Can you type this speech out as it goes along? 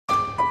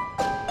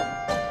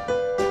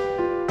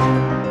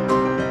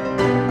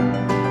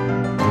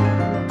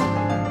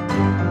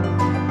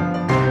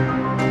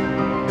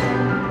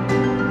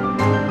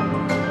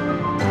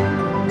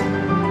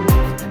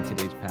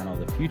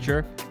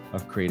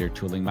of creator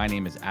tooling. My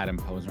name is Adam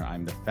Posner.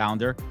 I'm the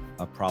founder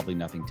of Probably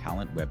Nothing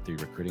Talent, Web3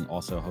 Recruiting,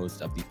 also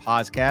host of the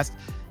podcast,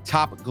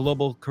 Top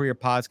Global Career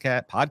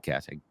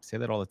Podcast. I say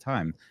that all the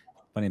time.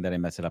 Funny that I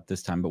mess it up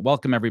this time, but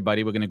welcome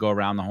everybody. We're going to go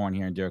around the horn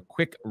here and do a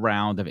quick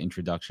round of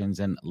introductions,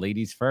 and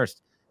ladies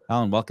first.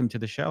 Falon, welcome to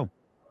the show.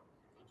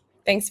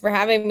 Thanks for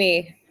having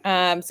me.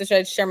 So should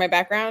I share my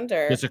background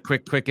or just a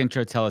quick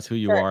intro? Tell us who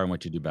you are and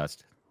what you do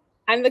best.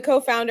 I'm the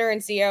co-founder and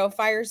CEO of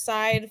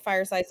Fireside.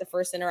 Fireside is the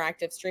first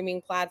interactive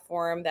streaming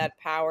platform that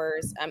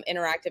powers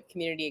interactive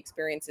community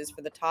experiences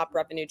for the top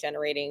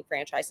revenue-generating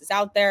franchises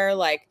out there,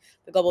 like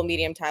the global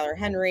medium Tyler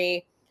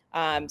Henry,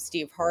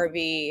 Steve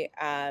Harvey,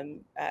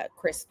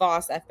 Chris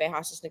Voss, FBA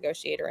hostage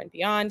negotiator, and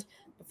beyond.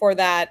 Before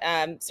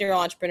that, serial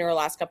entrepreneur.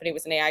 Last company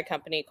was an AI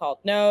company called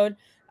Node,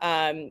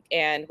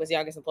 and was the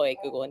youngest employee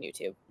at Google and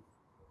YouTube.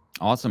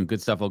 Awesome,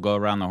 good stuff. We'll go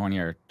around the horn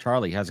here.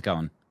 Charlie, how's it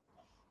going?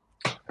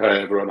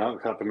 Hey everyone,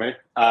 thanks for having me.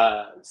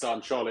 So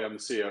I'm Charlie, I'm the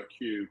CEO at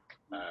Cube.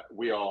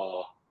 We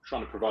are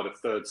trying to provide a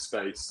third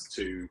space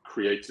to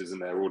creators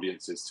and their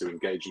audiences to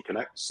engage and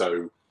connect.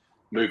 So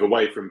move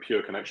away from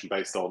pure connection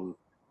based on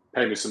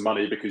pay me some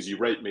money because you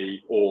rate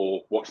me,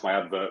 or watch my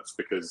adverts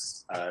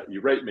because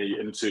you rate me,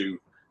 into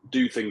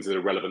do things that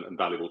are relevant and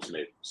valuable to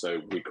me. So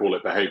we call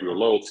it behavioral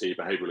loyalty,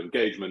 behavioral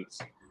engagement.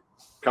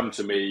 Come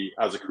to me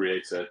as a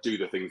creator, do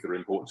the things that are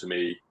important to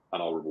me,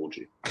 and I'll reward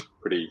you.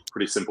 Pretty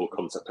simple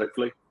concept,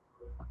 hopefully.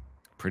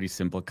 Pretty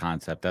simple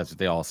concept. That's what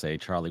they all say.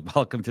 Charlie,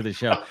 welcome to the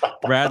show.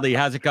 Bradley,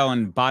 how's it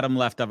going? Bottom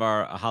left of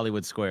our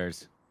Hollywood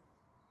squares.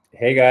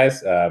 Hey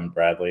guys,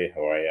 Bradley,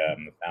 how are you?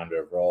 I'm the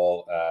founder of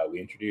Roll.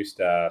 We introduced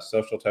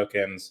social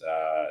tokens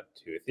to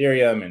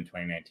Ethereum in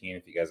 2019.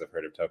 If you guys have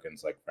heard of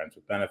tokens like Friends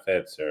with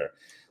Benefits or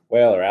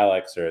Whale or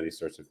Alex or these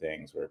sorts of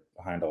things, we're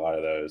behind a lot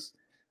of those.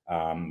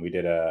 We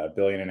did $1.5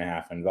 billion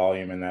in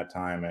volume in that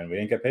time, and we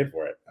didn't get paid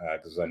for it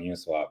because it was on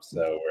Uniswap.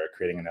 So we're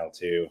creating an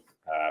L2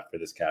 for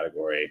this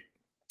category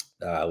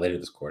later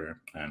this quarter,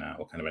 and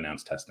we'll kind of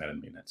announce testnet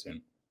and mainnet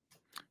soon.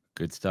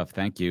 Good stuff.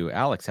 Thank you.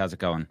 Alex, how's it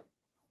going?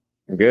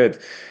 Good.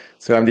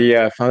 So I'm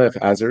the founder of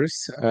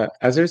Azarus.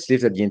 Azarus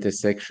lives at the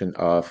intersection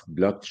of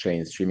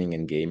blockchain, streaming,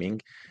 and gaming.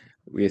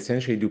 We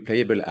essentially do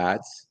playable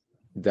ads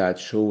that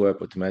show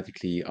up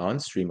automatically on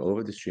stream,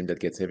 over the stream, that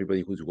gets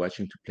everybody who's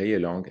watching to play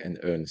along and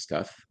earn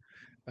stuff.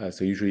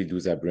 So usually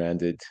those are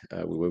branded.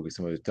 We work with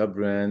some of the top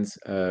brands.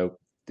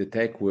 The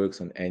tech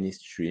works on any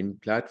stream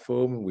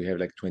platform. We have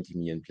like 20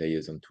 million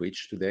players on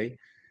Twitch today,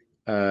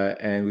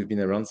 and we've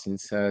been around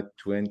since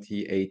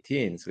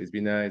 2018. So it's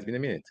been a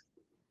minute.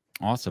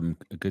 Awesome,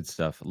 good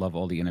stuff. Love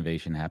all the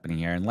innovation happening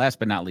here. And last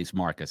but not least,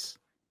 Marcus.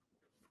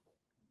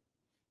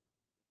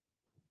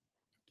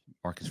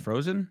 Marcus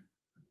frozen.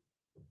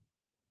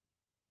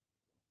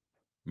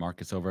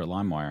 Marcus over at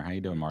Limewire. How you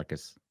doing,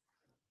 Marcus?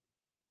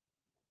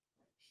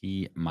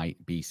 He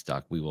might be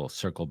stuck. We will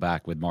circle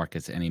back with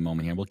Marcus any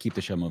moment here. We'll keep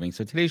the show moving.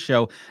 So today's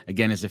show,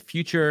 again, is the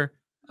future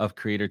of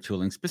creator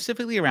tooling,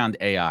 specifically around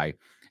AI.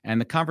 And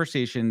the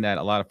conversation that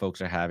a lot of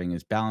folks are having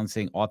is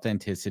balancing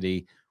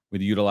authenticity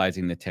with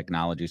utilizing the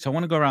technology. So I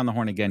want to go around the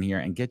horn again here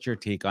and get your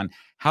take on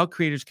how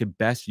creators could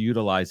best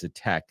utilize the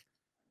tech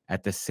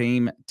at the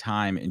same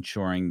time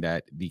ensuring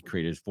that the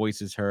creator's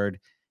voice is heard,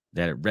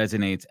 that it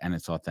resonates, and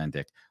it's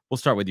authentic. We'll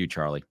start with you,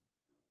 Charlie.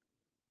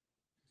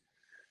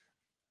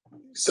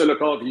 So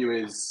look, our view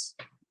is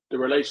the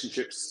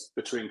relationships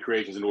between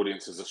creators and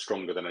audiences are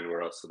stronger than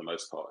anywhere else for the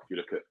most part. If you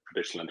look at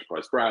traditional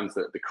enterprise brands,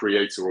 the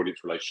creator-audience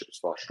relationship is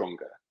far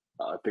stronger.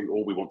 I think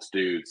all we want to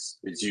do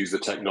is use the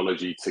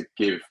technology to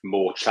give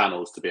more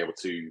channels to be able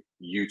to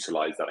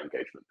utilize that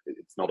engagement.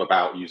 It's not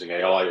about using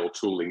AI or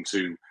tooling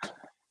to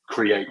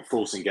create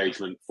false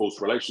engagement, false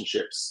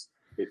relationships.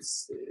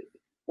 It's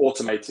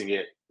automating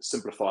it,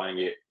 simplifying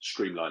it,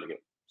 streamlining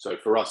it. So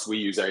for us, we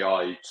use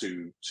AI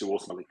to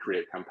ultimately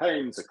create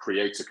campaigns. A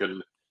creator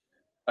can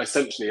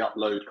essentially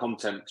upload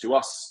content to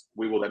us.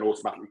 We will then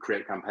automatically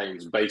create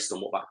campaigns based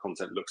on what that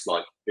content looks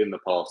like in the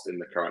past, in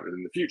the current, and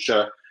in the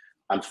future,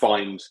 and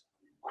find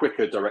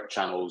quicker direct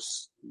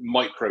channels,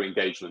 micro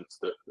engagements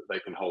that they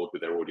can hold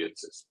with their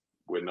audiences.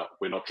 We're not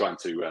trying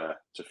to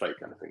fake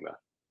anything there.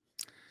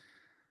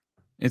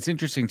 It's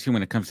interesting, too,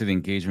 when it comes to the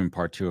engagement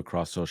part, too,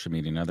 across social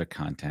media and other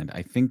content.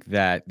 I think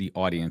that the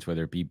audience,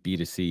 whether it be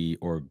B2C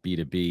or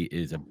B2B,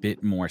 is a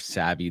bit more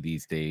savvy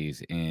these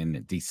days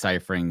in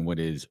deciphering what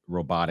is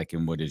robotic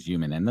and what is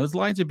human. And those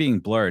lines are being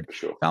blurred.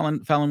 Sure.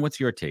 Falon, what's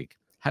your take?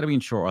 How do we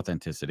ensure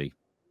authenticity?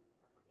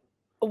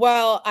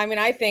 Well, I mean,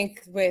 I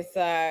think with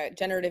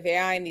generative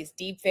AI and these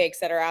deepfakes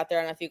that are out there,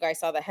 I don't know if you guys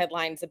saw the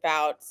headlines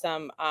about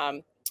some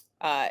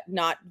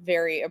not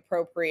very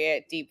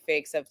appropriate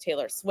deepfakes of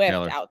Taylor Swift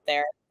out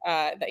there.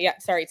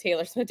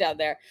 Taylor Swift out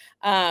there.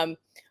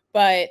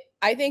 But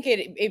I think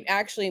it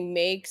actually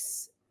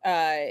makes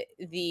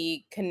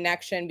the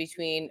connection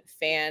between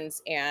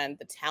fans and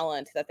the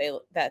talent that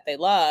they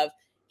love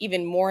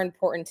even more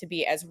important to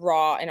be as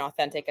raw and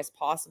authentic as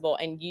possible,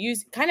 and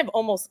use kind of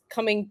almost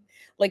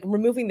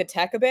removing the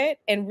tech a bit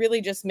and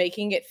really just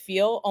making it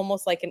feel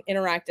almost like an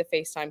interactive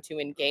FaceTime to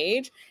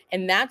engage.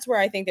 And that's where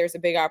I think there's a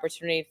big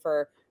opportunity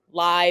for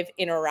live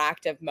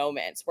interactive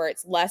moments where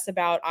it's less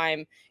about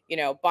I'm, you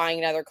know, buying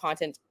another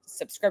content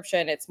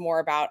subscription. It's more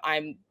about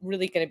I'm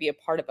really going to be a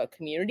part of a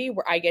community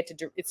where I get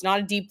to, it's not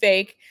a deep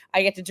fake.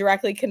 I get to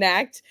directly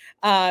connect,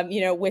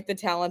 you know, with the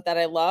talent that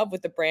I love,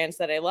 with the brands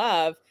that I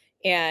love.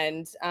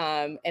 And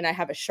I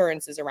have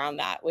assurances around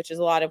that, which is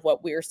a lot of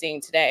what we're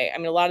seeing today. I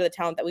mean, a lot of the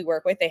talent that we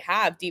work with, they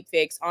have deep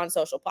fakes on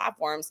social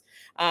platforms.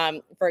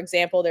 For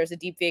example, there's a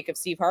deep fake of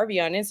Steve Harvey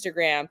on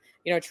Instagram,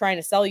 you know, trying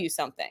to sell you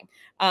something.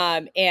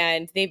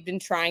 And they've been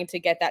trying to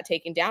get that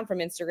taken down from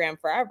Instagram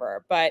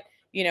forever. But,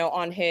 you know,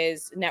 on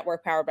his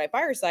network powered by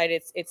Fireside,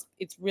 it's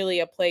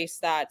really a place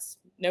that's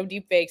no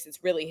deep fakes.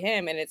 It's really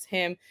him. And it's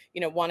him,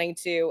 you know, wanting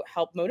to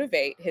help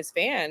motivate his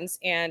fans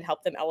and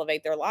help them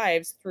elevate their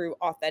lives through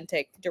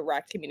authentic,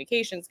 direct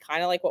communications,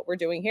 kind of like what we're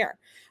doing here.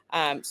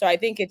 So I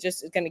think it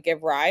just is going to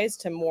give rise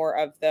to more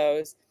of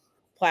those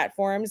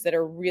platforms that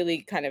are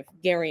really kind of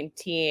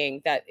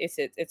guaranteeing that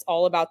it's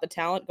all about the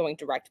talent going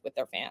direct with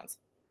their fans.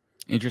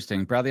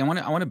 Interesting. Bradley, I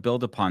want to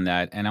build upon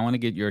that, and I want to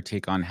get your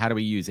take on how do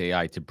we use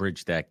AI to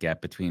bridge that gap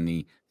between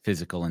the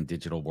physical and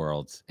digital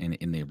worlds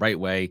in the right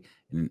way,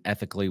 in an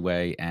ethically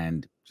way,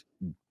 and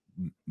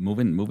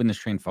moving this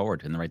train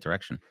forward in the right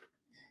direction.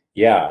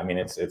 Yeah, I mean,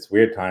 it's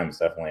weird times,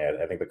 definitely.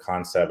 I think the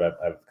concept,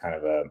 I've kind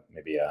of a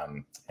maybe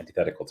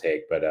antithetical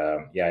take, but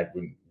yeah, I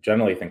would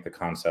generally think the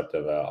concept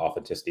of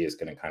authenticity is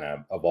going to kind of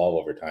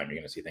evolve over time. You're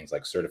going to see things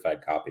like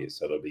certified copies.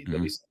 So there'll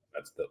be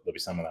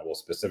someone that will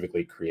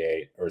specifically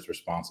create or is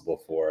responsible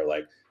for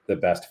like the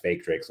best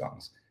fake Drake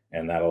songs,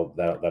 and that'll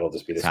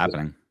just be this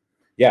happening.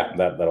 Yeah,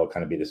 that'll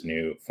kind of be this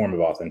new form of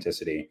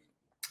authenticity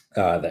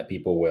that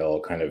people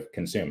will kind of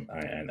consume,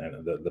 and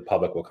the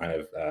public will kind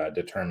of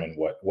determine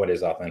what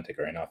is authentic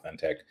or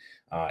inauthentic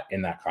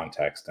in that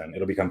context, and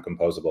it'll become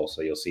composable.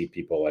 So you'll see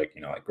people like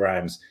like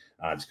Grimes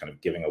just kind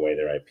of giving away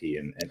their IP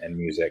and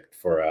music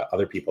for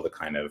other people to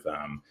kind of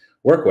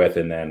work with,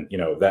 and then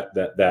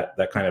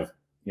that kind of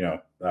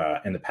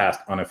in the past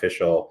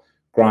unofficial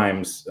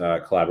Grimes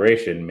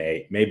collaboration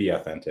may be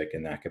authentic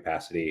in that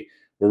capacity.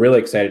 We're really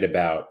excited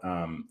about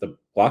the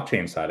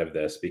blockchain side of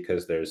this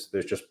because there's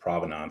just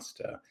provenance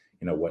to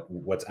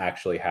what's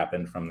actually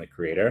happened from the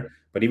creator.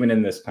 But even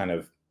in this kind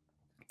of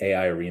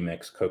AI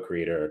remix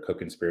co-creator or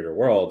co-conspirator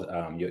world,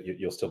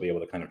 you'll still be able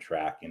to kind of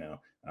track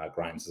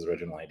Grimes'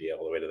 original idea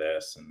all the way to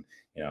this, and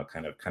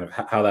kind of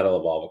how that'll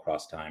evolve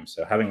across time.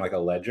 So having like a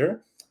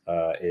ledger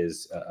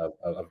is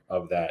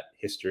of that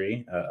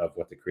history of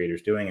what the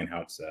creator's doing and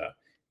how it's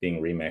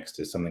being remixed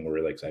is something we're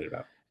really excited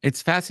about. It's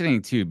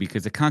fascinating too,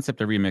 because the concept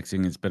of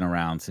remixing has been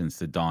around since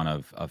the dawn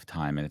of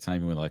time, and it's not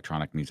even with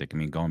electronic music. I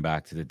mean, going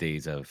back to the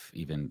days of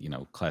even,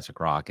 classic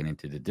rock and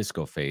into the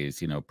disco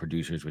phase,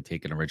 producers would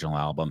take an original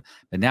album,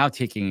 but now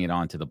taking it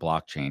onto the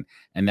blockchain,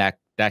 and that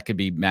could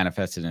be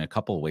manifested in a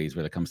couple of ways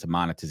when it comes to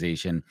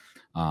monetization,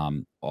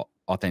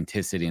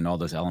 authenticity, and all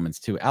those elements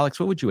too. Alex,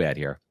 what would you add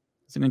here?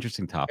 It's an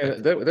interesting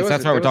topic.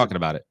 That's why we're talking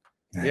about it.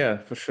 Yeah,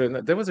 for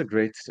sure. That was a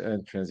great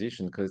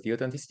transition, because the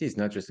authenticity is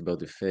not just about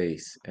the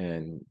face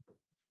and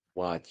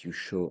what you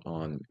show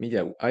on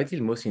media. I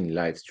deal mostly in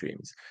live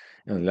streams.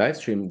 And on live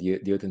stream,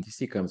 the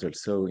authenticity comes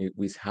also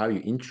with how you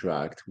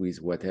interact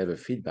with whatever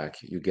feedback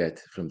you get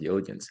from the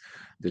audience.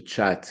 The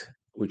chat,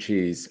 which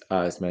is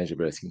as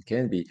manageable as it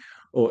can be,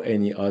 or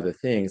any other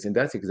things. And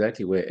that's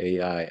exactly where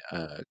AI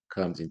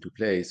comes into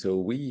play. So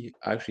we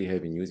actually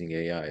have been using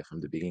AI from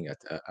the beginning at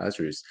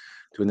Azarus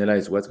to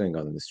analyze what's going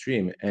on the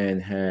stream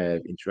and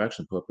have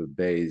interaction proper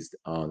based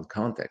on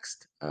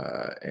context.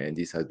 And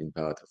this has been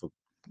part of a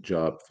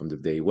job from the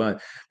day one,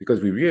 because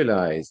we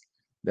realized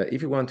that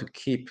if you want to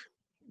keep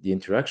the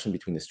interaction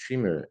between the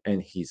streamer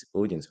and his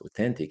audience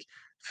authentic,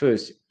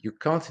 first, you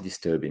can't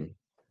disturb him.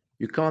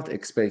 You can't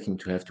expect him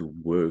to have to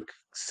work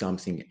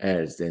something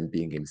else than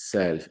being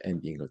himself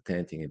and being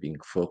authentic and being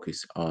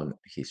focused on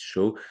his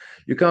show.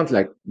 You can't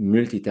like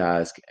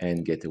multitask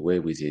and get away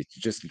with it.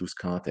 You just lose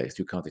context.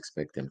 You can't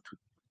expect them to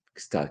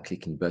start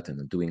clicking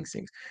buttons and doing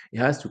things. It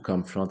has to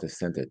come front and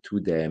center to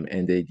them,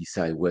 and they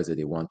decide whether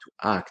they want to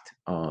act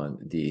on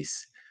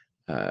this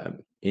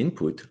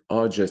input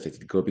or just let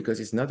it go because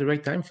it's not the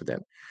right time for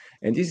them.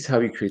 And this is how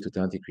you create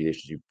authentic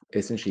relationship.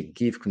 Essentially,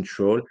 give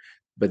control,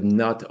 but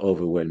not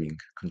overwhelming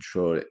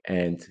control,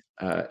 and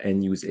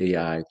use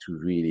AI to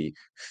really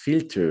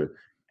filter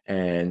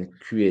and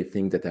create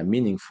things that are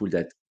meaningful,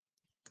 that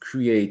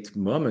create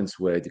moments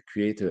where the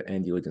creator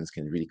and the audience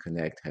can really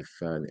connect, have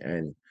fun,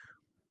 and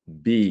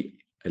be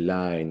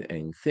aligned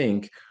and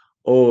think,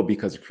 or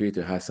because the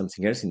creator has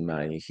something else in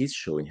mind, he's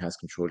showing, has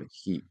control,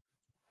 he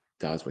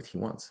does what he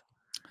wants.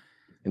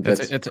 And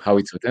that's how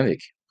it's authentic.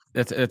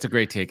 That's a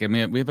great take. I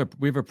mean, we have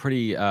a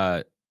pretty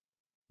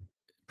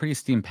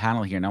esteemed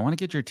panel here, and I want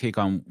to get your take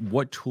on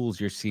what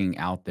tools you're seeing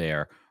out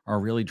there are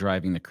really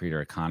driving the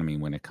creator economy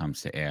when it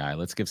comes to AI.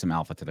 Let's give some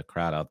alpha to the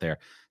crowd out there.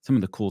 Some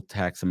of the cool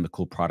tech, some of the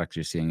cool products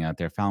you're seeing out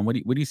there. Falon, what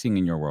are you seeing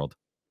in your world?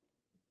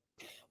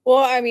 Well,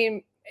 I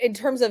mean, in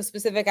terms of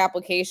specific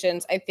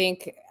applications, I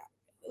think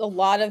a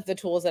lot of the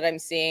tools that I'm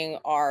seeing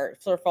are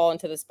sort of fall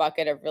into this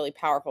bucket of really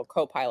powerful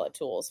co-pilot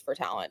tools for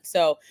talent.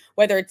 So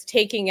whether it's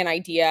taking an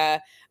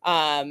idea,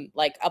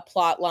 like a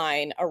plot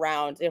line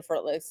around,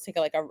 let's take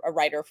like a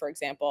writer, for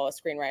example, a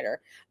screenwriter.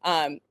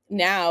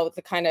 Now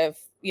the kind of,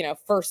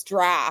 first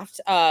draft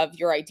of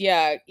your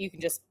idea, you can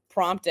just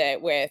prompt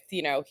it with,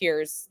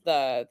 here's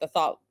the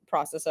thought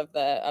process of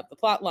the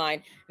plot line,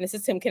 and the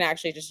system can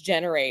actually just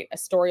generate a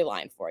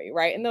storyline for you,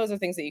 right? And those are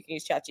things that you can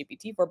use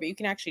ChatGPT for, but you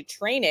can actually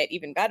train it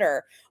even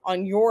better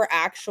on your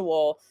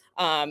actual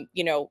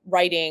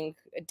writing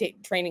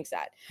training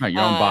set. Right,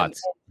 your own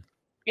bots.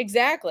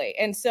 Exactly.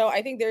 And so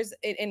I think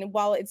and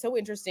while it's so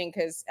interesting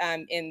because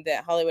in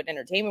the Hollywood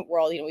entertainment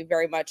world, we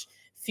very much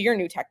fear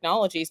new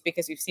technologies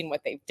because we've seen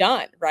what they've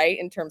done, right,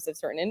 in terms of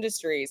certain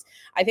industries.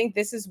 I think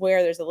this is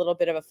where there's a little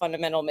bit of a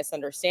fundamental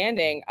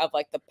misunderstanding of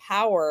like the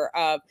power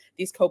of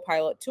these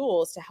co-pilot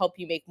tools to help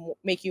you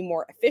make you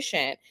more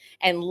efficient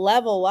and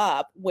level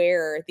up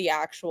where the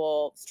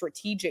actual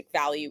strategic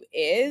value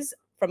is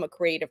from a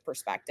creative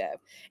perspective.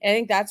 And I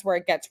think that's where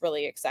it gets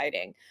really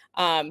exciting.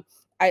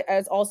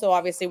 As also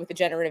obviously with the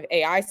generative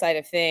AI side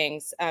of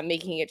things,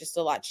 making it just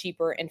a lot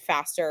cheaper and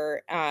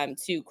faster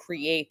to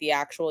create the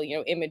actual,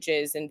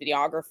 images and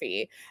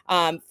videography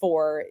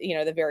for,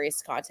 the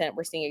various content.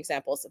 We're seeing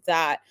examples of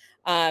that.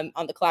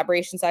 On the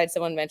collaboration side,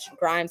 someone mentioned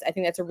Grimes. I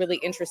think that's a really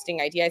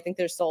interesting idea. I think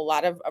there's still a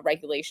lot of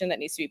regulation that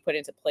needs to be put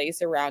into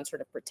place around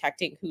sort of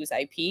protecting whose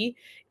IP.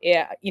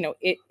 Yeah,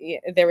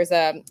 there was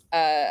a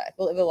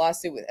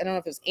lawsuit with, I don't know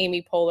if it was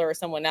Amy Poehler or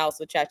someone else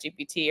with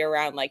ChatGPT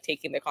around like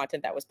taking the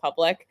content that was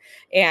public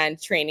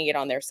and training it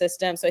on their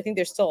system. So I think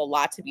there's still a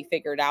lot to be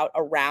figured out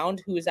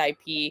around whose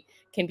IP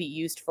can be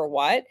used for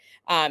what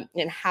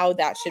and how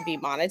that should be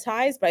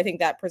monetized. But I think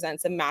that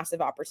presents a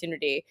massive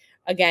opportunity,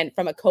 again,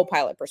 from a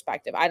co-pilot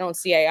perspective. I don't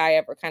see AI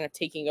ever kind of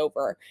taking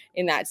over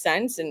in that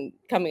sense and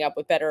coming up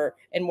with better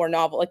and more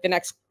novel, like the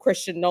next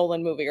Christian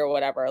Nolan movie or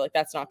whatever. Like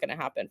that's not going to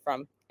happen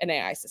from an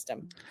AI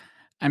system.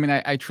 I mean,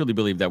 I truly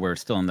believe that we're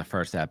still in the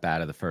first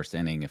at-bat of the first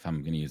inning, if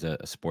I'm going to use a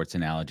sports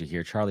analogy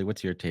here. Charlie,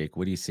 what's your take?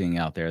 What are you seeing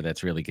out there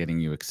that's really getting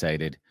you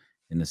excited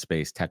in the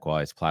space,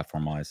 tech-wise,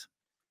 platform-wise?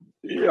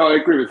 Yeah, I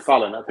agree with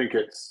Falon. I think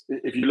it's,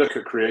 if you look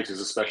at creators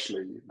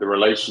especially, the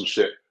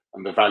relationship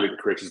and the value that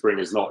creators bring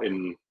is not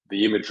in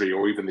the imagery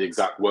or even the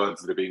exact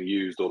words that are being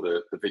used or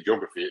the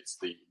videography. It's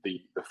the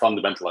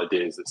fundamental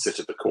ideas that sit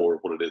at the core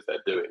of what it is they're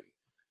doing.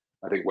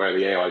 I think where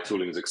the AI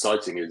tooling is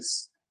exciting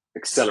is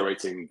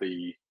accelerating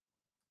the,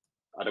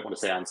 I don't want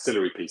to say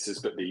ancillary pieces,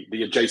 but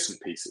the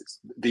adjacent pieces,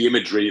 the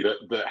imagery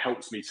that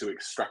helps me to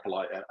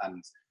extrapolate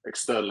and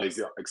externalize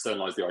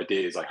the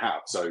ideas I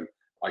have. So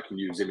I can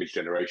use image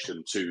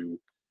generation to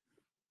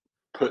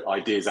put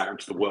ideas out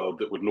into the world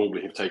that would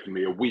normally have taken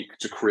me a week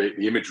to create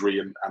the imagery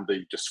and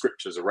the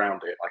descriptors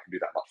around it. I can do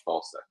that much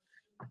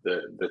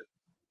faster.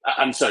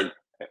 And so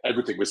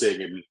everything we're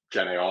seeing in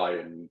Gen AI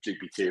and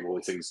GPT and all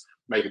these things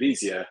make it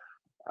easier.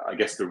 I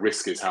guess the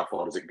risk is how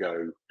far does it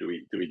go? Do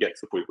we get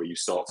to the point where you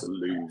start to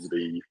lose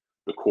the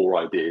core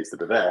ideas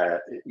that are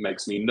there? It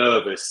makes me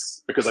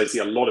nervous because I see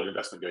a lot of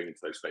investment going into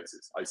those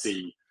spaces. I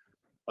see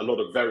a lot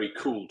of very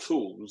cool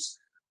tools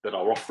that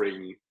are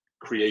offering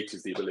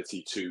creators the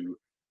ability to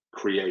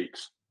create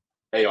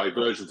AI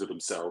versions of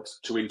themselves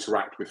to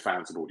interact with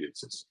fans and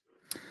audiences.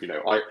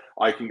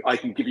 I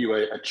can give you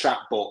a chat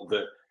bot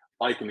that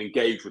I can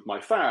engage with my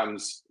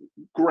fans.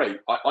 Great.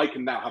 I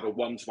can now have a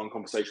one-to-one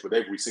conversation with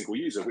every single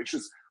user, which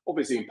is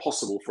obviously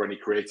impossible for any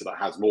creator that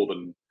has more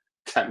than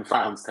 10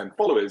 fans, 10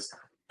 followers.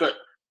 But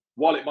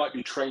while it might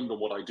be trained on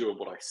what I do and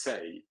what I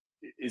say,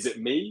 is it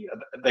me?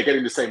 They're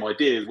getting the same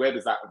ideas. Where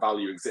does that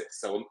value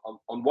exist? So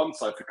on one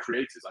side for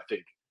creators, I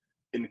think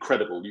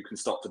incredible. You can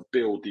start to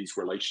build these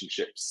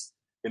relationships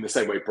in the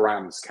same way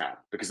brands can,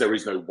 because there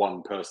is no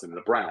one person in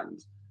a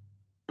brand.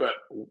 But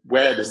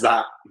where does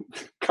that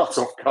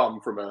cutoff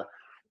come from a,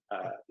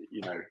 I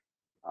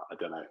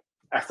don't know,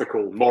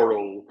 ethical,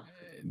 moral,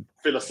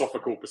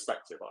 philosophical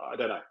perspective? I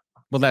don't know.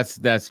 Well, that's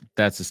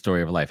the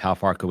story of life. How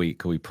far could we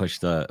push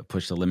the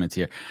limits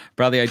here,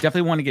 Bradley? I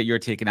definitely want to get your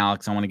take, and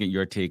Alex, I want to get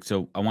your take.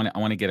 So I want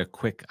to get a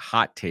quick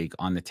hot take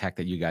on the tech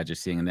that you guys are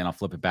seeing, and then I'll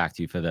flip it back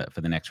to you for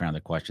the next round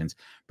of questions.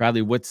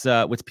 Bradley, what's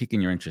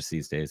piquing your interest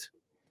these days?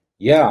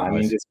 Yeah, I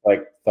mean, just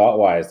like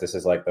thought-wise, this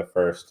is like the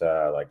first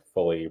like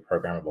fully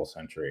programmable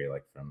century,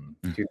 like from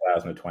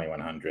 2000 to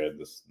 2100.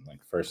 This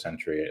like first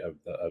century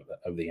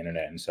of the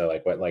internet. And so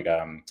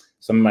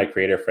some of my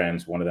creator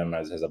friends, one of them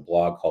has a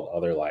blog called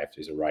Other Life.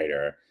 He's a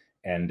writer,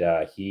 and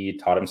he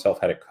taught himself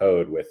how to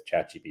code with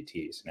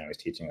ChatGPT. So now he's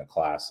teaching a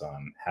class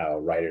on how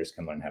writers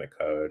can learn how to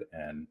code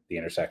and the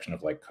intersection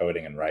of like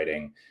coding and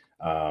writing.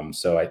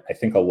 So I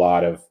think a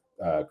lot of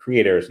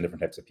creators and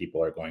different types of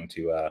people are going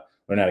to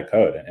learn how to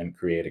code and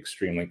create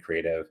extremely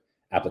creative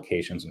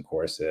applications and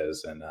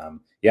courses. And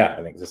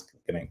I think this is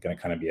going to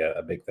kind of be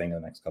a big thing in the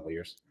next couple of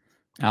years.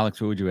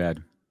 Alex, what would you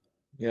add?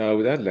 Yeah, I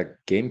would add like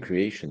game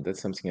creation. That's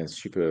something I'm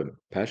super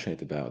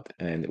passionate about.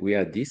 And we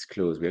are this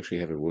close. We actually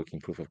have a working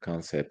proof of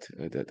concept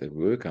that we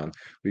work on.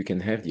 We can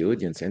have the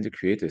audience and the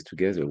creators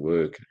together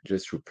work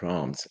just through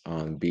prompts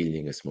on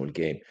building a small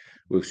game.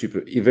 Works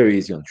super very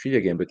easy on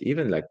trivia game, but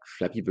even like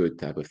Flappy Bird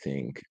type of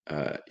thing,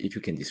 if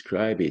you can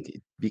describe it,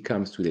 it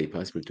becomes today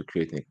possible to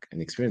create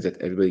an experience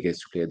that everybody gets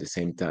to play at the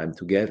same time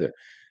together.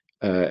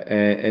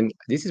 And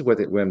this is where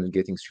I'm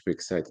getting super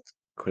excited.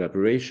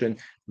 Collaboration,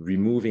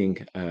 removing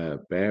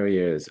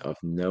barriers of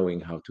knowing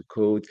how to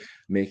code,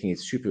 making it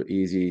super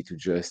easy to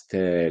just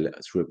tell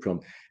through a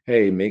prompt,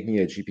 hey, make me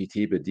a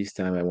GPT, but this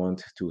time I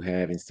want to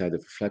have instead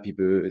of Flappy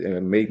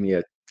Bird, make me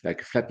a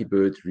like Flappy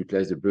Bird,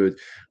 replace the bird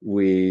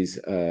with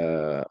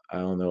I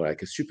don't know,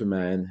 like a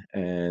Superman,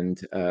 and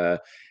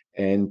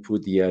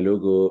put the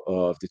logo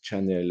of the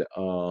channel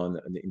on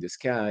in the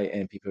sky,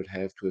 and people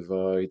have to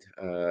avoid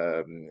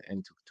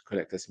and to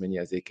collect as many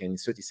as they can in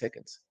 30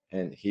 seconds.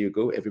 And here you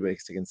go, everybody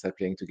can start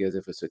playing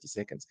together for 30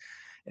 seconds.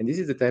 And this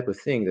is the type of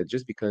thing that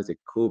just because the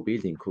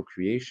co-building,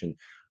 co-creation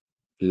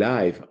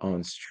live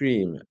on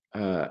stream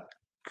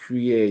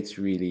creates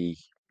really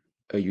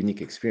a unique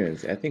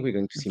experience. I think we're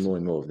going to see more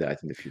and more of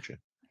that in the future.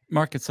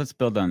 Marcus, let's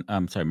build on.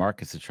 Sorry,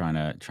 Marcus is trying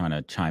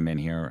to chime in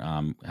here.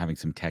 Having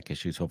some tech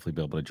issues. Hopefully,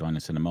 be able to join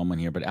us in a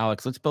moment here. But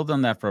Alex, let's build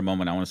on that for a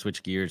moment. I want to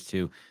switch gears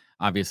to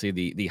obviously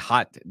the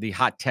hot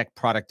tech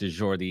product du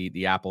jour,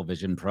 the Apple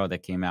Vision Pro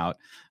that came out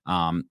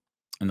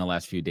in the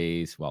last few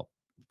days. Well,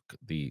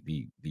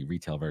 the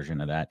retail version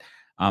of that.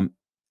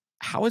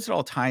 How is it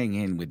all tying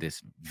in with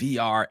this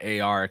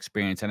VR AR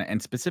experience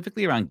and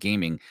specifically around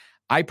gaming?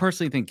 I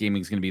personally think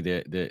gaming is going to be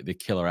the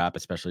killer app,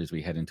 especially as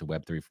we head into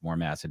Web3 for more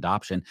mass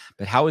adoption.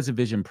 But how is a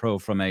Vision Pro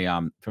from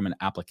an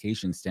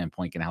application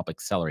standpoint going to help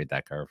accelerate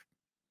that curve,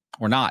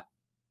 or not?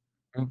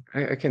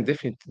 I can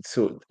definitely.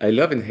 So I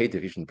love and hate the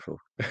Vision Pro.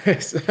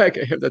 So like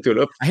I have that to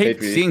love. I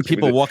hate seeing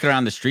people walking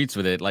around the streets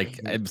with it. Like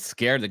I'm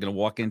scared they're going to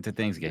walk into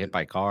things, get hit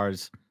by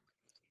cars.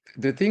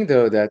 The thing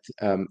though that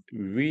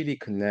really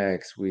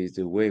connects with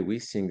the way we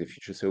see the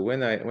future. So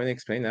when I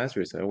explain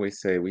Azarus, I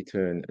always say we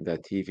turn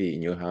that TV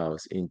in your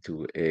house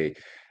into a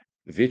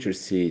virtual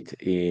seat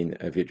in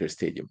a virtual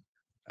stadium.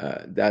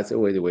 That's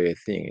always the way I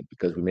think it,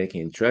 because we're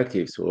making it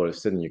interactive. So all of a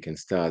sudden you can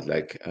start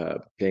like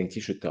playing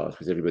t-shirt toss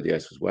with everybody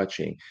else who's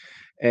watching,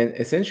 and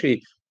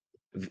essentially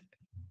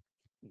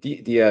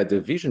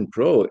the Vision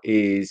Pro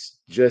is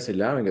just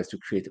allowing us to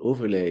create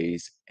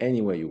overlays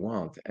anywhere you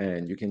want,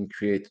 and you can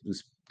create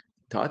those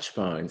touch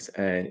points,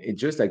 and it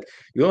just like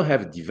you don't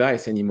have a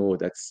device anymore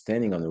that's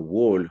standing on a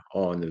wall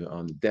on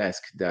the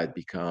desk that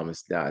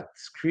becomes that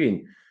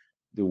screen.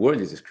 The world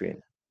is a screen.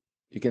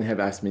 You can have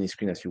as many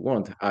screens as you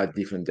want at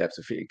different depths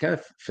of it. Kind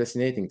of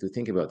fascinating to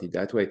think about it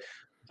that way.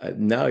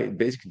 Now,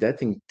 basically, that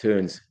thing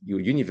turns your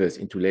universe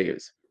into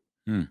layers.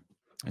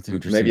 That's an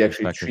interesting Maybe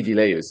actually 3D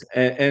layers,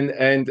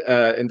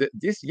 and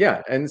this,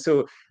 yeah. And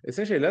so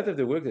essentially, a lot of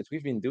the work that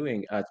we've been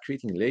doing at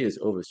creating layers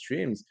over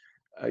streams,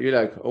 you're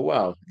like, oh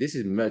wow, this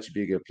is much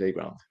bigger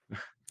playground.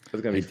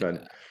 That's gonna be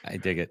fun. I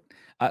dig it.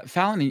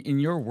 Falon, in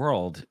your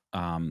world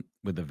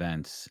with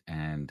events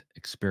and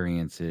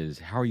experiences,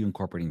 how are you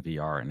incorporating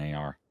VR and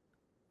AR?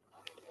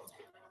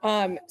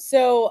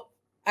 So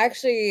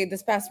actually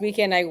this past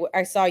weekend,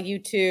 I saw you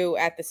two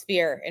at the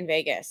Sphere in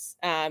Vegas.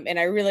 And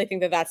I really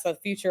think that that's the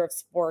future of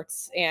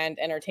sports and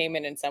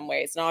entertainment in some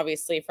ways. And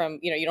obviously from,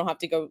 you don't have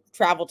to go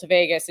travel to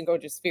Vegas and go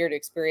to Sphere to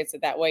experience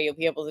it that way. You'll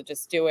be able to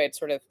just do it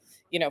sort of,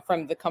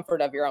 from the comfort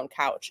of your own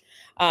couch.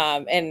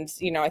 And,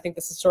 I think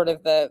this is sort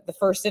of the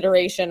first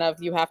iteration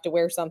of you have to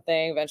wear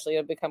something. Eventually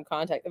it'll become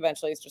contact.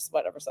 Eventually it's just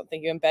whatever,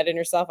 something you embed in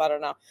yourself. I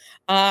don't know.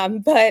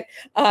 But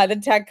the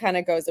tech kind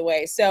of goes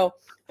away. So,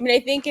 I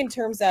think in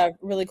terms of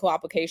really cool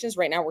applications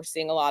right now, we're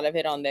seeing a lot of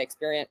it on the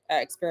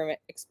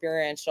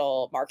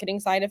experiential marketing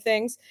side of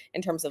things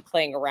in terms of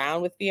playing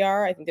around with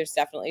VR. I think there's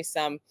definitely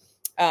some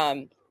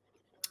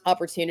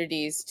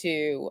opportunities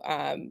to,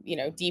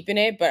 deepen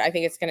it, but I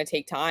think it's going to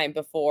take time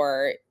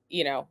before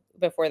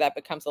that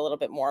becomes a little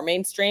bit more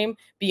mainstream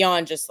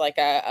beyond just like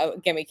a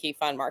gimmicky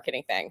fun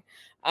marketing thing.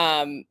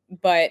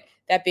 But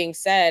that being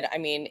said,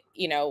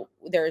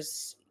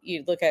 there's,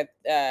 you look at,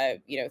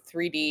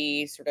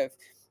 3D sort of,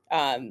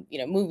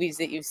 movies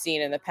that you've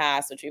seen in the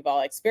past, which we've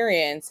all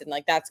experienced. And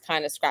like, that's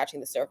kind of scratching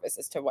the surface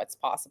as to what's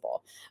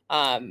possible.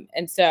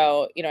 And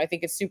so, I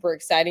think it's super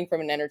exciting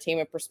from an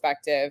entertainment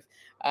perspective,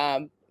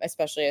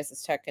 especially as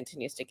this tech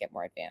continues to get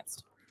more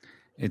advanced.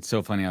 It's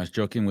so funny. I was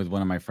joking with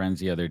one of my friends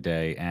the other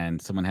day,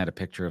 and someone had a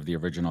picture of the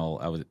original.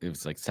 It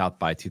was like South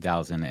by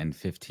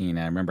 2015. And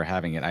I remember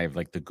having it. I have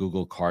like the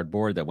Google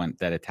Cardboard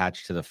that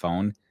attached to the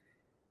phone.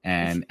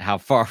 And how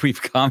far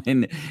we've come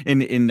in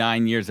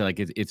 9 years. Like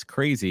it's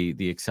crazy,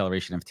 the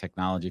acceleration of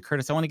technology.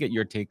 Curtis, I want to get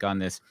your take on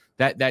this,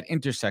 that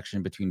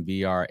intersection between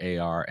VR,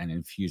 AR, and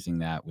infusing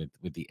that with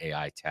the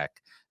AI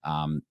tech.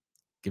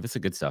 Give us the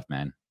good stuff,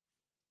 man.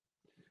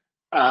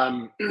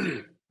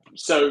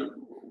 So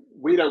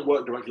we don't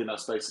work directly in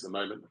that space at the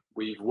moment.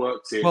 We've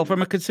worked in,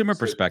 from a consumer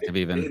perspective,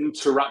 even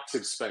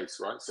interactive space,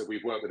 right? So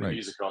we've worked with a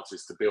music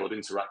artist to build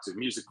interactive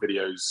music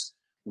videos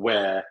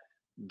where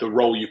the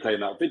role you play in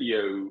that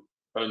video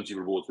earns you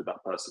rewards with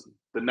that person.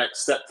 The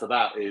next step for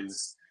that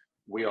is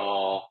we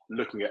are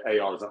looking at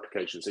AR as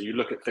application. So you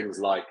look at things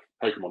like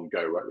Pokemon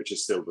Go, right, which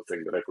is still the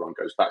thing that everyone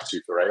goes back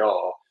to for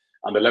AR,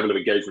 and the level of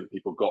engagement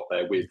people got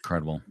there with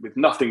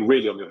nothing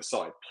really on the other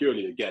side,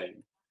 purely a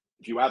game.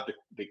 If you add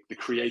the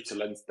creator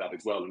lens to that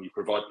as well, and you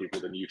provide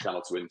people with a new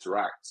channel to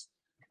interact,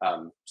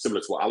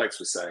 similar to what Alex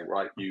was saying,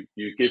 right?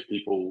 You give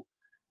people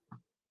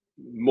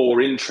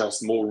more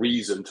interest, more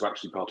reason to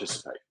actually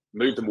participate.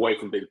 Move them away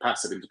from being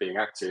passive into being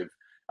active,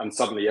 and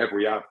suddenly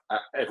every ad,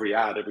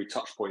 every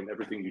touch point,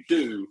 everything you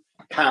do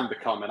can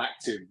become an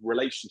active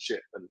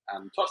relationship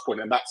and touch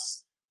point. And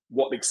that's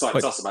what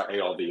excites us about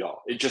AR VR.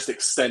 It just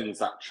extends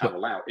that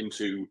channel out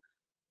into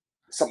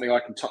something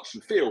I can touch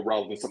and feel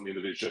rather than something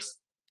that is just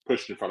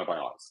pushed in front of my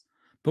eyes.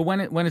 But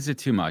when is it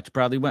too much,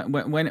 Bradley? When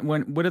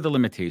what are the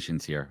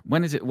limitations here?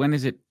 When is it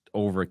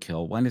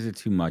overkill? When is it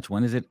too much?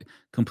 When is it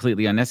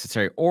completely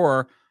unnecessary?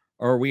 Or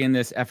are we in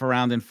this F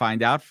around and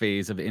find out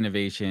phase of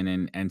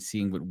innovation and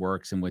seeing what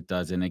works and what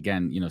doesn't?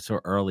 Again,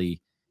 so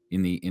early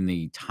in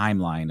the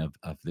timeline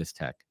of this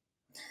tech.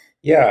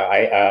 Yeah,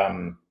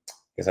 I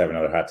guess I have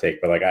another hot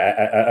take, but like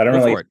I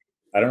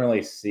don't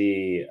really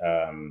see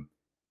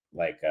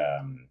like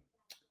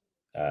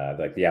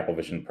the Apple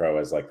Vision Pro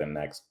as like the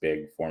next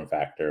big form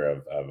factor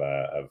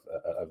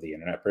of the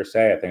internet per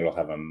se. I think it'll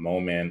have a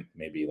moment,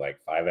 maybe like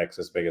 5x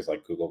as big as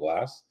like Google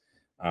Glass.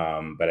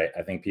 But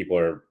I think people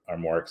are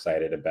more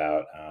excited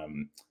about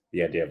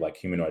the idea of like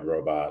humanoid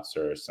robots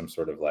or some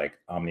sort of like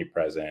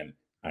omnipresent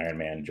Iron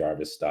Man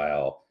Jarvis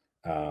style.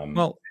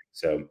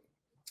 So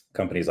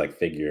companies like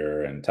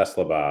Figure and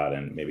TeslaBot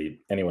and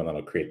maybe anyone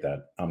that'll create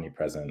that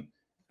omnipresent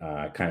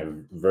kind of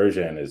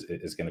version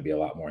is going to be a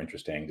lot more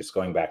interesting. Just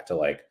going back to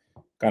like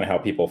kind of how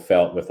people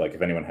felt with like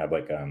if anyone had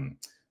like an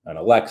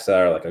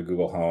Alexa or like a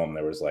Google Home,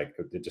 there was like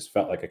it just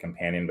felt like a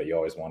companion, but you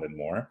always wanted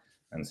more.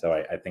 And so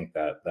I think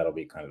that'll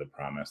be kind of the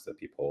promise that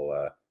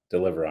people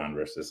deliver on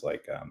versus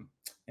like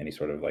any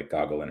sort of like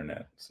goggle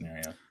internet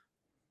scenario.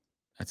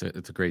 It's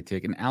a great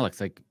take. And Alex,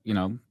 like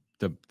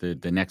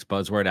the next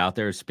buzzword out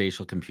there is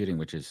spatial computing,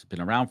 which has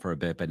been around for a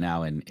bit, but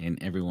now in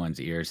everyone's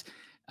ears.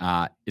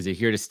 Is it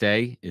here to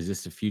stay? Is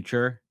this the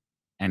future?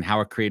 And how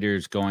are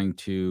creators going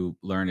to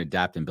learn,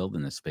 adapt, and build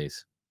in this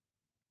space?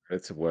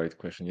 That's a wide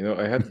question.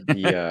 I had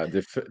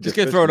just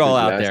gonna throw it all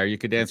out there. You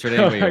could answer it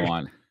any way you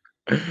want.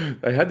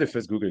 I had the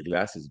first Google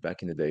Glasses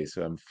back in the day,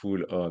 so I'm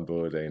full on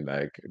board and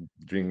like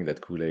drinking that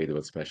Kool-Aid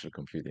about spatial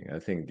computing. I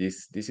think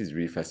this is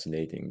really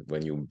fascinating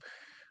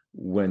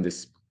when the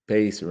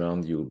space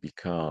around you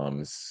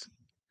becomes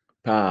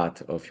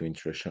part of your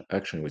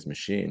interaction with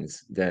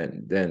machines.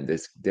 Then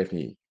there's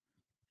definitely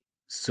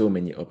so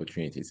many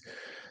opportunities.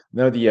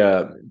 Now,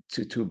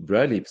 to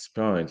Bradley's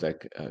point,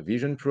 like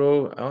Vision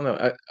Pro, I don't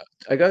know.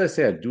 I gotta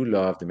say, I do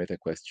love the Meta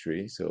Quest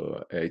 3,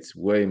 so it's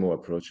way more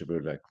approachable,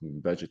 like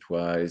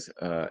budget-wise,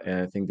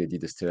 and I think they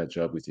did a stellar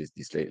job with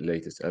this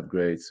latest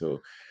upgrade. So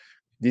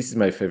this is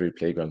my favorite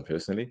playground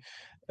personally,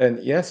 and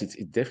yes,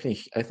 it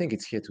definitely. I think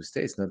it's here to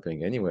stay. It's not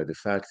going anywhere. The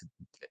fact,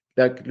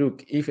 like,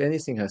 look, if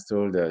anything has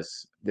told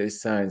us, there's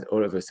signs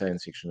all over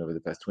science fiction over the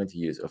past 20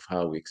 years of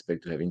how we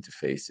expect to have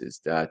interfaces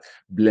that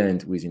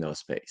blend within our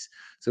space.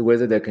 So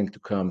whether they're going to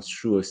come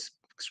through a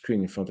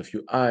screen in front of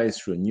your eyes,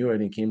 through a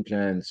Neuralink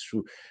implant,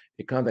 through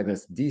a contact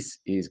lens, this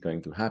is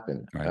going to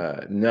happen.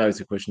 Right. Now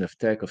it's a question of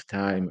tech, of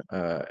time,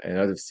 and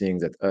other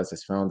things that us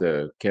as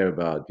founders care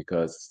about,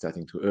 because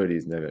starting too early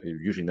is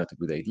usually not a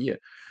good idea.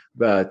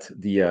 But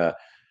the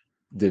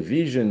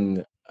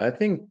vision, I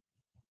think,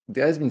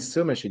 there has been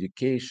so much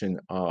education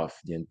of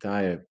the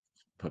entire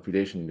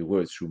population in the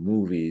world through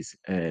movies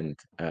and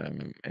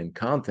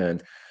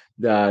content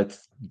that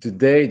the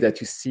day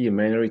that you see a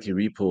Minority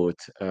Report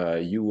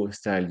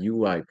style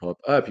UI pop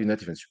up, you're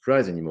not even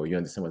surprised anymore. You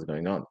understand what's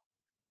going on.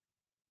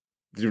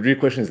 The real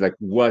question is like,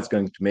 what's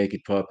going to make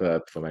it pop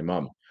up for my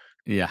mom?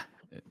 Yeah.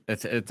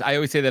 I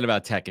always say that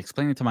about tech.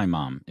 Explain it to my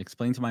mom.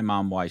 Explain to my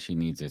mom why she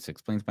needs this.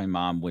 Explain to my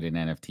mom what an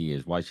NFT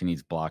is, why she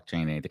needs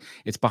blockchain. Anything.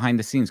 It's behind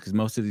the scenes because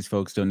most of these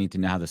folks don't need to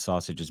know how the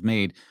sausage is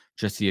made,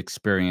 just the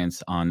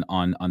experience on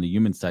the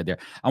human side there.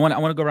 I want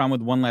to go around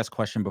with one last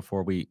question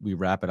before we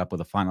wrap it up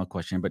with a final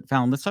question. But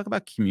Falon, let's talk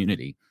about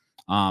community.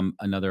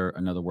 Another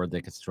word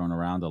that gets thrown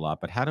around a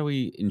lot. But how do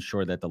we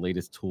ensure that the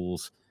latest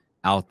tools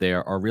out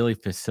there are really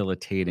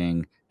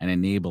facilitating and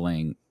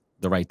enabling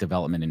the right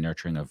development and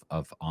nurturing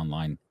of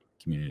online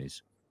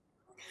communities?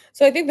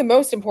 So I think the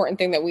most important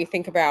thing that we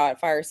think about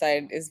at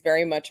Fireside is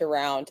very much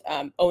around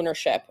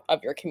ownership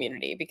of your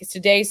community, because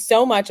today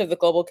so much of the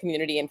global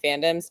community and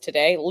fandoms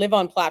today live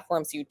on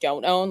platforms you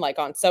don't own, like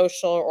on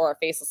social or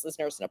Faceless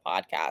listeners in a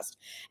podcast.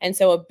 And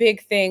so a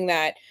big thing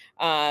that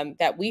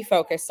that we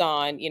focus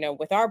on,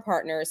 with our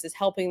partners is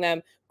helping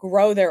them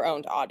grow their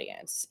own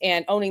audience.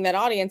 And owning that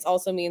audience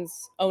also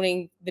means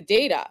owning the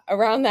data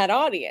around that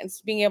audience,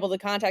 being able to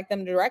contact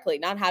them directly,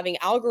 not having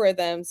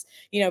algorithms,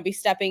 be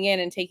stepping in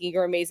and taking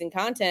your amazing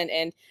content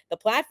and the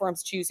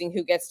platforms choosing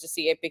who gets to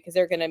see it because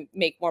they're going to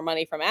make more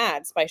money from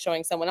ads by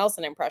showing someone else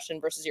an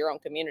impression versus your own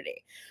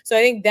community. So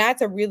I think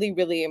that's a really,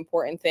 really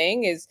important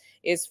thing is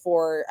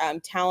for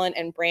talent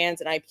and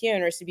brands and IP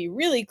owners to be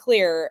really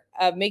clear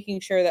of making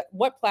sure that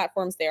what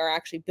platforms they are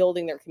actually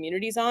building their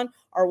communities on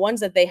are ones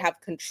that they have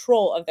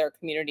control of their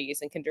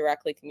communities and can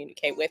directly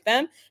communicate with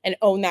them and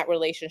own that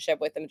relationship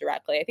with them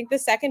directly. I think the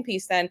second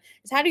piece then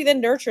is how do you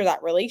then nurture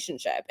that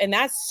relationship? And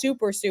that's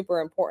super, super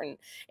important.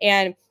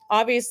 And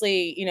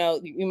obviously,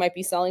 you might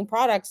be selling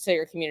products to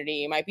your community.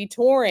 You might be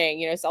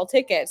touring, sell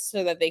tickets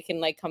so that they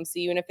can come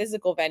see you in a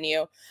physical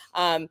venue.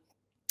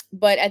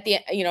 But at the,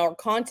 or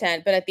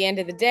content, but at the end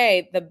of the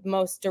day, the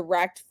most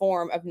direct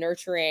form of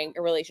nurturing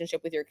a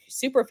relationship with your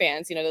super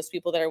fans, those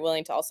people that are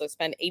willing to also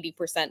spend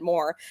 80%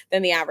 more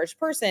than the average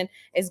person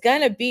is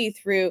going to be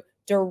through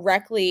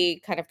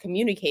directly kind of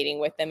communicating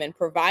with them and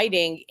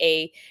providing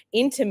a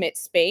intimate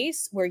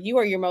space where you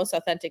are your most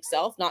authentic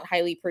self, not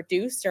highly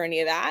produced or any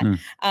of that.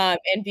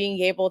 And being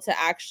able to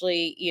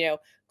actually,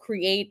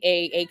 create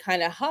a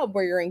kind of hub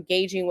where you're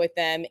engaging with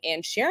them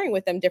and sharing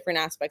with them different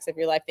aspects of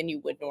your life than you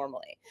would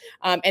normally.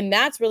 And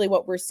that's really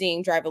what we're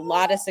seeing drive a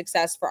lot of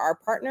success for our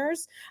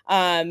partners.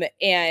 And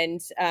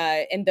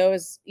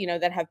those,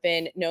 that have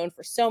been known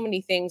for so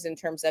many things in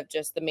terms of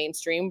just the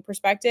mainstream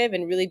perspective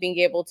and really being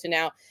able to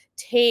now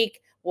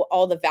take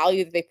all the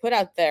value that they put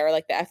out there,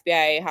 like the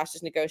FBI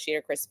hostage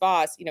negotiator, Chris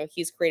Voss,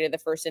 he's created the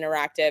first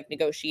interactive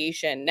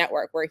negotiation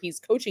network where he's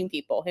coaching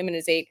people, him and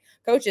his 8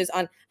 coaches,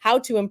 on how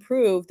to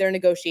improve their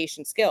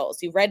negotiation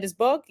skills. You've read his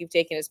book, you've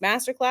taken his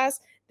masterclass.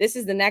 This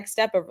is the next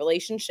step of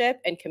relationship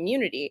and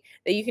community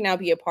that you can now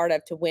be a part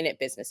of to win at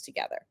business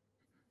together.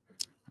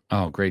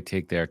 Oh, great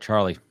take there.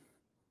 Charlie,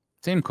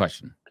 same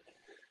question.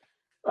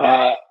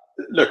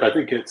 Look, I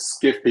think it's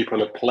give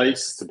people a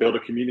place to build a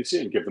community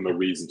and give them a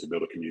reason to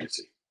build a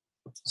community.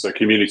 So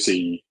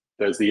community,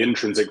 there's the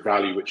intrinsic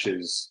value, which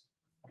is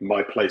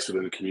my place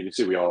within the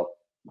community. We are,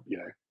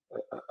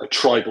 a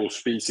tribal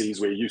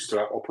species. We're used to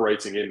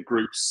operating in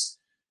groups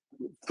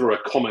through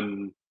a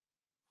common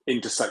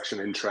intersection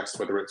interest,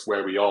 whether it's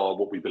where we are,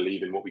 what we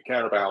believe in, what we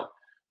care about.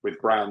 With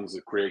brands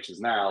and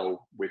creations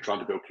now, we're trying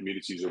to build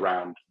communities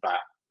around that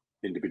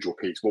individual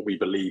piece, what we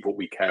believe, what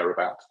we care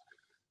about.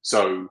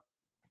 So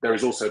there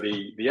is also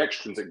the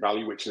extrinsic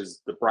value, which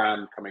is the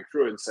brand coming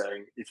through and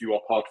saying, if you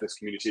are part of this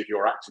community, if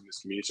you're active in this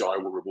community, I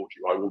will reward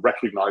you. I will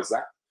recognize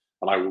that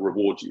and I will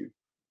reward you,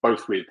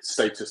 both with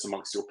status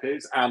amongst your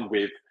peers and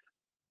with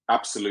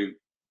absolute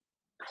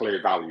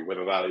clear value,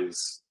 whether that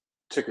is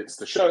tickets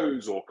to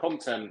shows or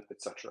content,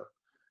 etc.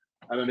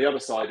 And then the other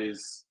side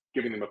is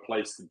giving them a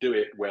place to do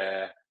it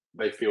where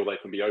they feel they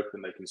can be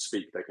open, they can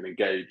speak, they can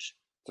engage.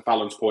 To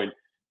Falon's point,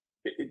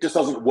 it just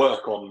doesn't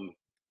work on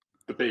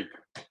the big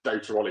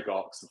data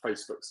oligarchs, the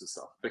Facebooks and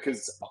stuff,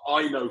 because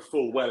I know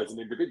full well as an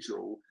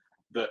individual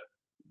that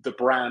the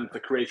brand, the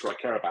creator I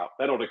care about,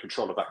 they're not in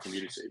control of that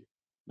community.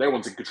 No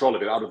one's in control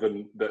of it other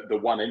than the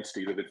one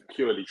entity that is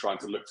purely trying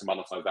to look to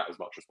monetize that as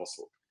much as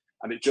possible.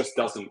 And it just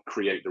doesn't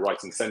create the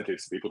right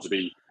incentives for people to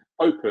be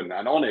open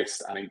and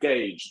honest and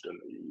engaged. And,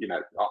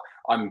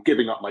 I'm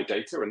giving up my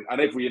data, and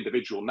every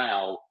individual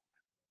now,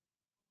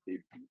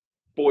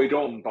 buoyed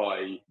on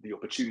by the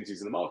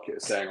opportunities in the market,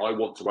 is saying, I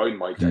want to own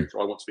my data.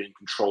 I want to be in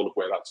control of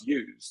where that's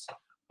used.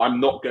 I'm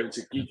not going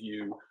to give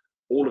you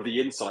all of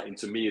the insight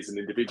into me as an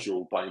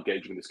individual by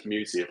engaging in this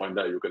community if I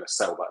know you're going to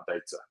sell that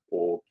data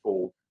or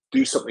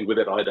do something with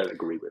it I don't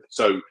agree with.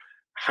 So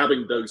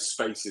having those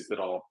spaces that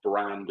are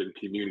brand and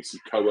community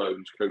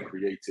co-owned,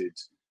 co-created,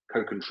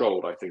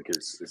 co-controlled, I think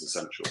is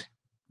essential.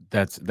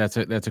 That's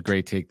a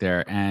great take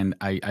there. And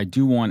I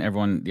do want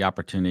everyone the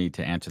opportunity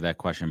to answer that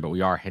question, but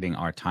we are hitting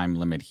our time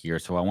limit here.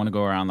 So I want to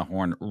go around the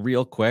horn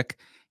real quick,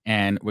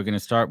 and we're going to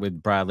start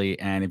with Bradley.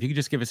 And if you could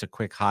just give us a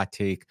quick hot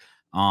take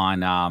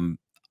on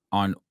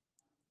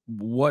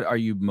what are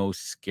you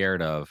most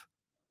scared of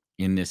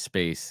in this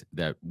space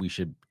that we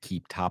should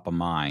keep top of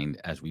mind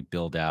as we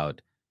build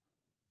out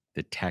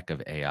the tech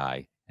of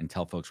AI, and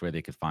tell folks where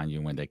they could find you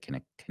and when they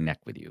can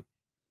connect with you.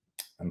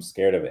 I'm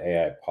scared of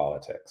AI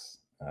politics.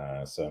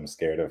 So I'm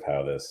scared of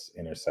how this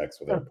intersects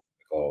with our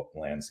political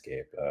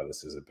landscape.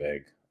 This is a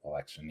big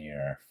election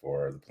year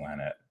for the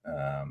planet.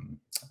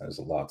 There's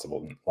lots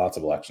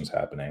of elections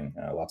happening,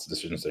 lots of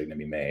decisions that are going to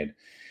be made.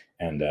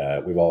 And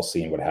we've all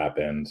seen what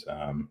happened,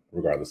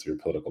 regardless of your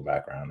political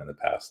background, in the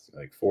past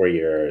 4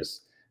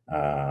 years.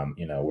 And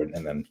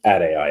then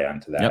add AI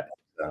onto that. Yep.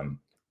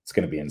 It's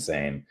going to be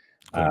insane.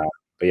 Cool.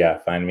 But yeah,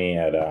 find me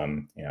at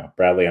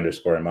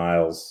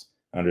Bradley_Miles_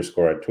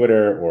 at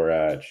Twitter,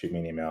 or shoot me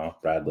an email,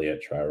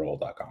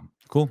 Bradley@tryroll.com.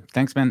 Cool.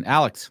 Thanks, man.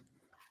 Alex.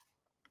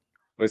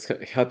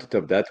 it's hard to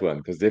top that one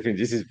because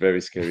definitely this is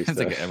very scary It's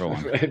stuff. like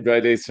everyone.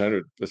 Bradley is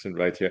 100%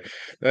 right here.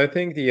 But I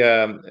think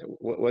the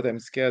what I'm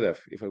scared of,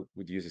 if I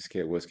would use a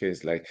scare, worst case,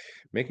 is like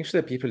making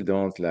sure that people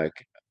don't like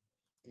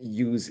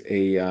use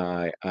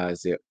AI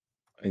as their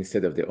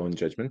instead of their own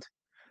judgment.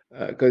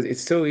 Because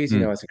it's so easy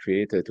now as a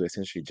creator to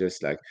essentially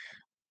just like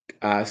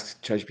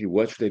ask ChatGPT,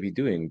 what should I be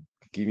doing?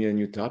 Give me a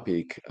new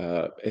topic.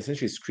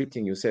 Essentially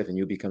scripting yourself, and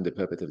you become the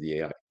puppet of the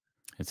AI.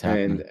 It's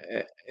happening.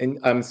 And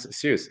I'm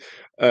serious.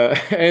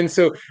 And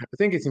so I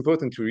think it's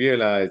important to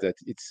realize that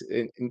it's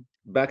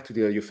back to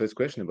your first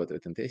question about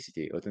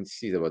authenticity.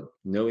 Authenticity is about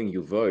knowing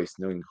your voice,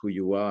 knowing who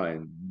you are,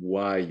 and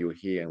why you're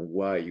here, and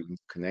why you're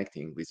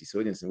connecting with this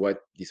audience, and what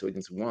this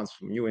audience wants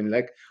from you, and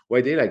like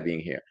why they like being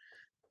here.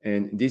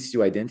 And this is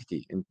your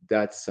identity, and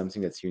that's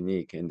something that's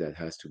unique, and that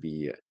has to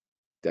be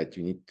that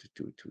you need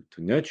to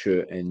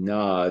nurture, and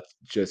not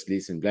just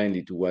listen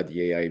blindly to what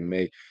the AI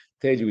may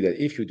tell you. That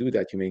if you do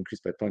that, you may increase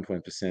by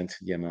 0.1%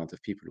 the amount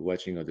of people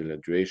watching, or the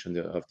duration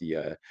of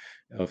the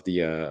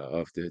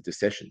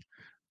session.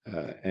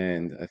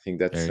 And I think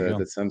There you go.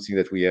 that's something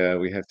that we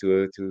have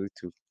to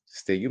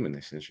stay human,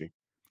 essentially.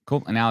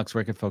 Cool. And Alex,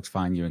 where can folks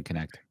find you and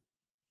connect?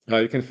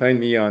 You can find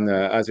me on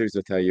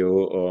Azarus.io,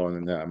 or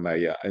on my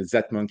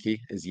Zatmonkey,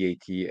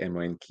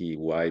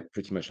 ZATMONKY,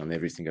 pretty much on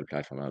every single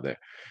platform out there.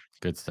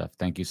 Good stuff.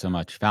 Thank you so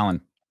much.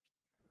 Falon,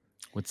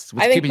 what's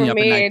I think keeping for you up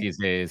at me, night these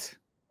days?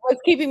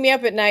 what's keeping me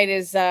up at night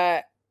is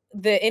the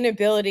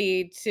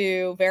inability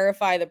to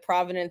verify the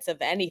provenance of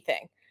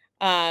anything.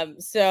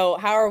 So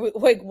how are we,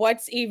 like,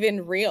 what's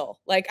even real?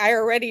 Like, I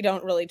already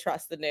don't really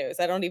trust the news.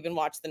 I don't even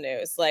watch the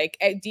news. Like,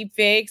 deep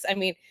fakes. I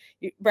mean,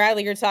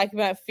 Bradley, you're talking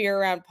about fear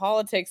around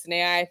politics and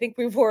AI. I think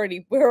we're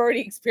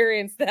already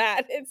experienced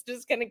that. It's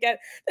just going to get,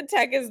 the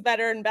tech is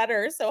better and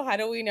better. So how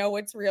do we know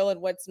what's real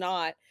and what's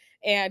not?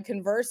 And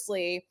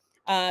conversely,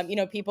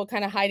 people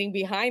kind of hiding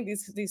behind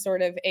these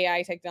sort of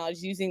AI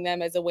technologies, using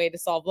them as a way to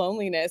solve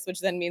loneliness, which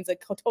then means a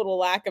total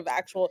lack of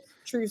actual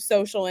true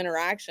social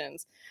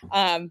interactions.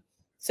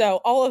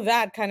 So all of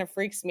that kind of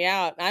freaks me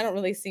out. I don't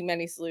really see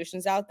many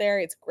solutions out there.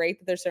 It's great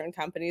that there's certain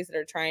companies that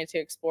are trying to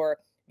explore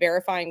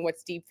verifying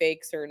what's deep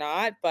fakes or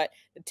not, but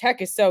the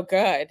tech is so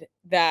good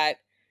that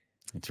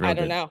it's real I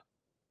don't good. know.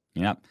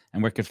 Yep.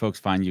 And where could folks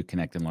find you,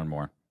 connect, and learn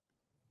more?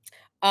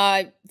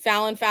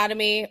 Falon,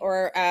 Fatemi,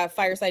 or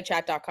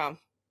firesidechat.com.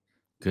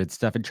 Good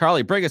stuff. And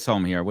Charlie, bring us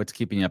home here. What's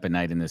keeping you up at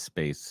night in this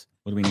space?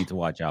 What do we need to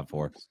watch out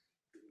for?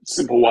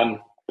 Simple one: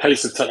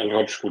 pace of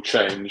technological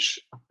change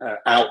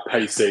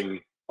outpacing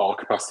our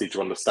capacity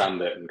to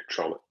understand it and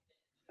control it.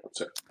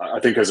 That's it. I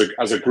think as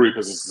a group,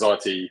 as a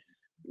society,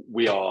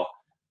 we are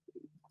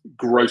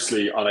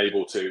grossly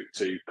unable to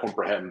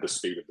comprehend the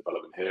speed of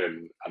development here,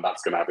 and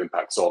that's going to have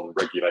impacts on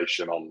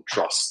regulation, on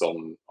trust,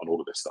 on all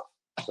of this stuff.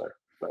 So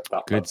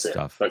Good that's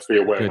stuff. Let's be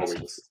aware Good of our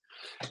weaknesses.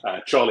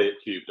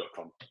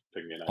 Charlie@cube.com.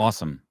 Ping me now.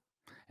 Awesome.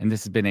 And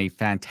this has been a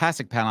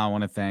fantastic panel. I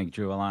want to thank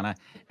Drew, Alana,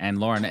 and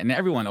Lauren, and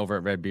everyone over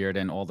at Redbeard,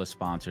 and all the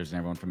sponsors and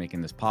everyone for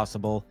making this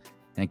possible.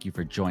 Thank you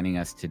for joining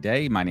us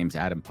today. My name's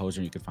Adam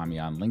Posner. You can find me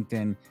on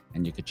LinkedIn,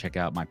 and you can check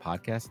out my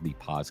podcast,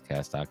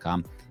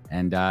 thepodcast.com.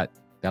 And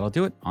that'll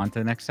do it. On to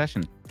the next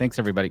session. Thanks,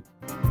 everybody.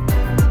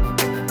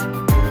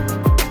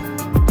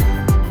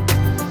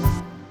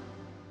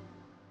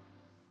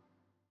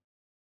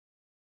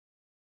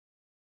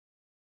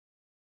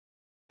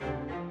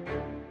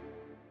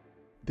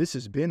 This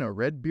has been a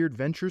Redbeard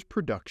Ventures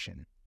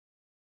production.